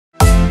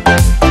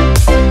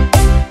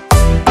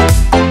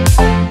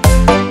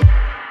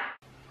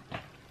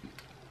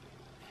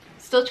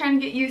Still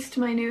trying to get used to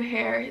my new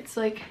hair. It's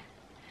like,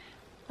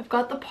 I've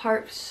got the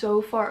part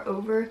so far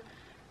over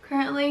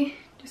currently,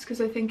 just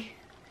because I think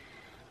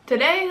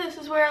today this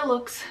is where it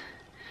looks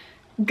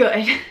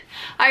good.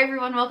 Hi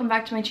everyone, welcome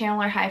back to my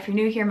channel, or hi if you're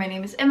new here. My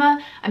name is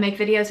Emma. I make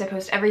videos. I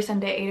post every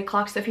Sunday at 8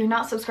 o'clock, so if you're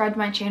not subscribed to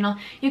my channel,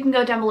 you can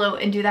go down below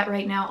and do that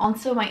right now.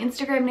 Also, my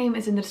Instagram name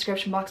is in the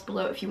description box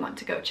below if you want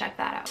to go check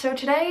that out. So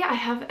today I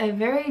have a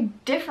very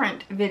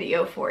different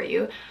video for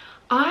you.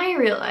 I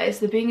realized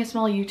that being a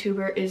small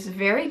YouTuber is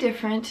very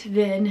different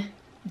than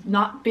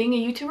not being a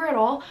YouTuber at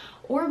all,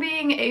 or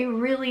being a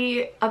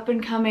really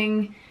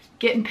up-and-coming,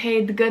 getting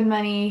paid the good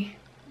money,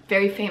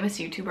 very famous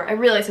YouTuber. I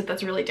realized that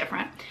that's really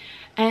different.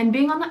 And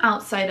being on the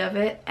outside of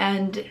it,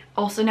 and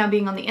also now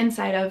being on the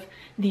inside of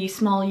the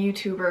small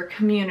YouTuber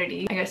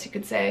community, I guess you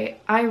could say,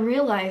 I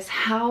realize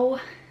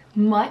how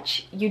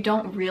much you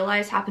don't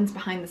realize happens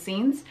behind the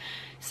scenes.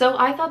 So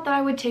I thought that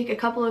I would take a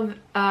couple of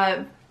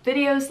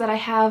videos that I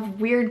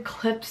have, weird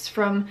clips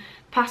from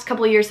past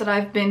couple of years that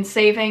I've been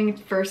saving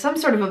for some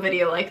sort of a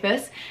video like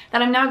this,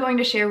 that I'm now going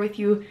to share with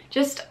you,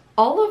 just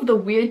all of the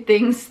weird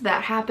things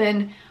that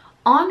happen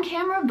on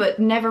camera but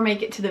never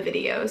make it to the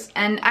videos.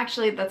 And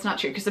actually that's not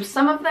true, because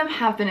some of them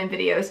have been in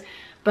videos,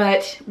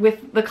 but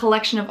with the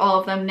collection of all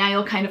of them, now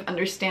you'll kind of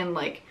understand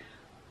like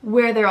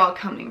where they're all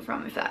coming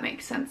from, if that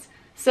makes sense.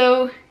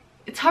 So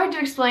it's hard to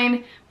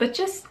explain, but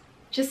just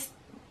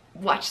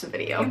watch the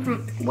video.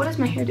 What is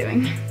my hair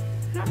doing?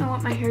 I don't know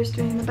what my hair is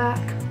doing in the back.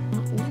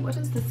 What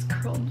is this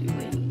curl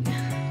doing?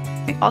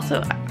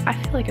 Also, I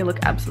feel like I look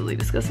absolutely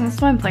disgusting. That's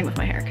why I'm playing with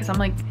my hair, because I'm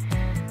like,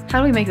 how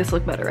do we make this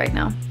look better right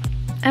now?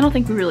 I don't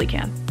think we really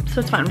can.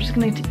 So it's fine, I'm just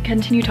gonna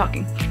continue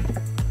talking.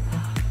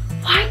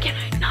 Why can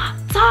I not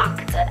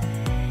talk today?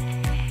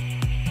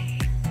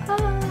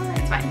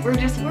 It's fine, we're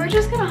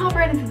just gonna hop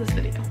right into this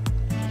video.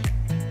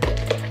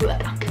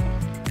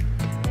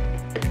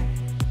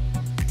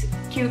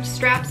 Cute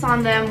straps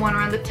on them, one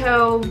around the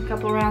toe, a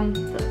couple around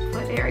the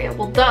foot area.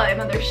 Well, duh, I'm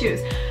on their shoes.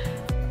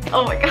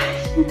 Oh my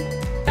gosh.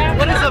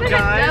 What is up,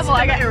 guys?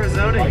 I'm in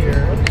Arizona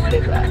here. What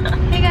is that?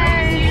 Hey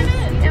guys,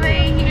 am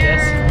I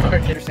here?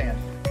 Understand.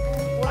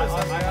 What is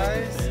up,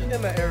 guys?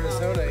 I'm in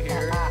Arizona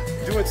here,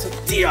 doing some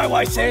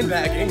DIY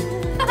sandbagging.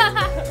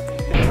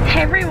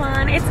 Hey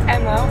everyone, it's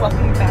Emma.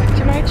 Welcome back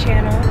to my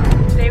channel.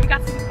 Today we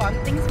got some fun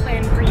things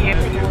planned for you.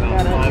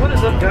 What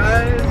is up,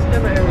 guys?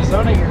 I'm in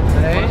Arizona here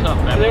today. What's up,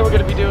 man? Today we're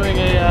going to be doing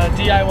a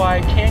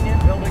DIY canyon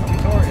building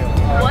tutorial.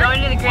 We're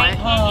going to the Grand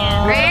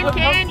Canyon. Grand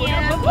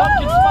Canyon! Put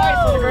pumpkin spice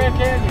on the Grand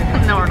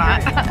Canyon. No, we're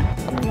not.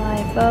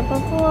 Life of a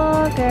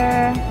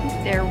vlogger.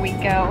 There we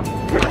go.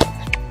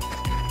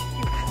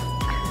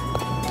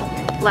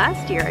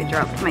 Last year I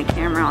dropped my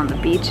camera on the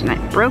beach and I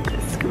broke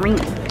the screen.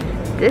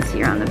 This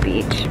year on the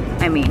beach,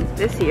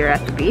 this year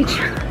at the beach,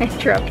 I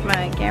dropped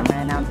my camera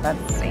and now it's got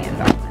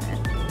sand on it.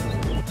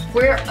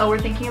 We're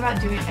thinking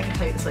about doing, I can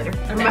tell you this later.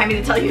 Remind me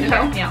to tell you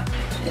no? Yeah.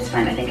 It's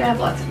fine, I think I have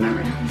lots of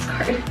memory on this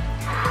card.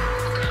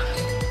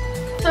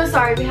 So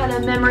sorry, we had a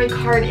memory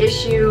card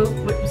issue.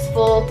 It was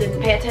full,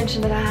 didn't pay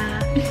attention to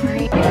that.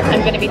 Right?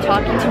 I'm gonna be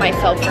talking to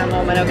myself for a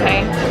moment,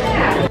 okay?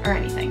 Or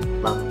anything,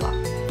 blah blah blah.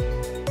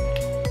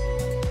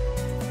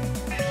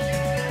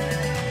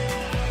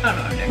 I don't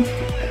know what I'm doing.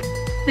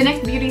 The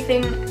next beauty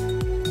thing, I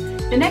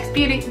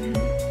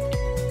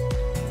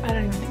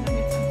don't even think that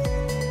makes sense.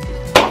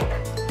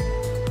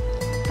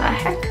 The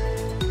heck?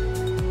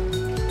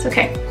 It's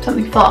okay,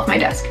 something fell off my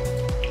desk.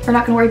 We're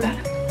not gonna worry about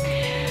it.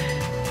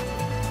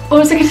 What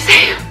was I gonna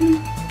say?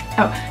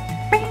 Oh.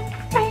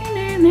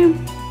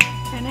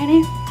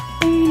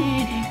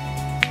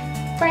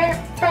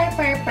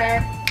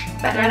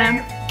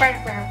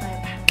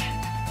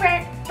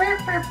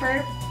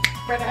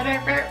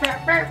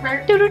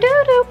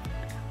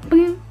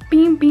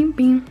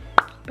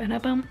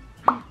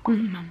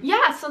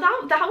 Yeah, so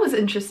that was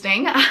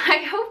interesting.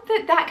 I hope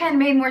that kind of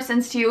made more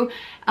sense to you,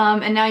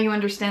 and now you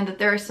understand that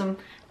there are some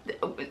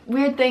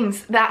weird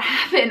things that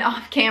happen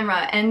off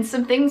camera, and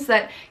some things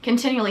that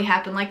continually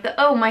happen, like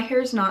oh, my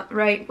hair's not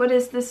right, what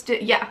is this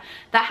yeah,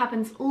 that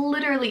happens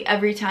literally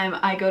every time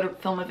I go to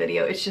film a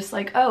video. It's just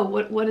like, oh,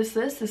 what is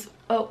this?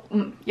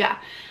 Yeah,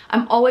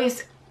 I'm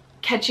always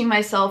catching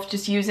myself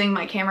just using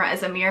my camera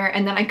as a mirror,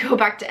 and then I go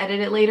back to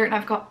edit it later and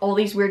I've got all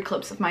these weird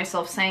clips of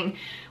myself saying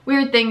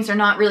weird things or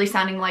not really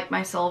sounding like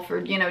myself, or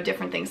you know,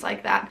 different things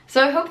like that.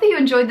 So I hope that you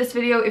enjoyed this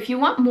video. If you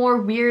want more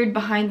weird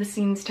behind the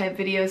scenes type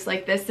videos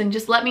like this, then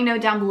just let me know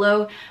down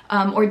below,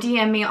 or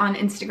DM me on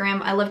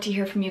Instagram. I love to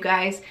hear from you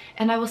guys,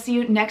 and I will see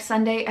you next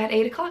Sunday at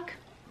 8 o'clock.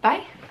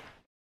 Bye.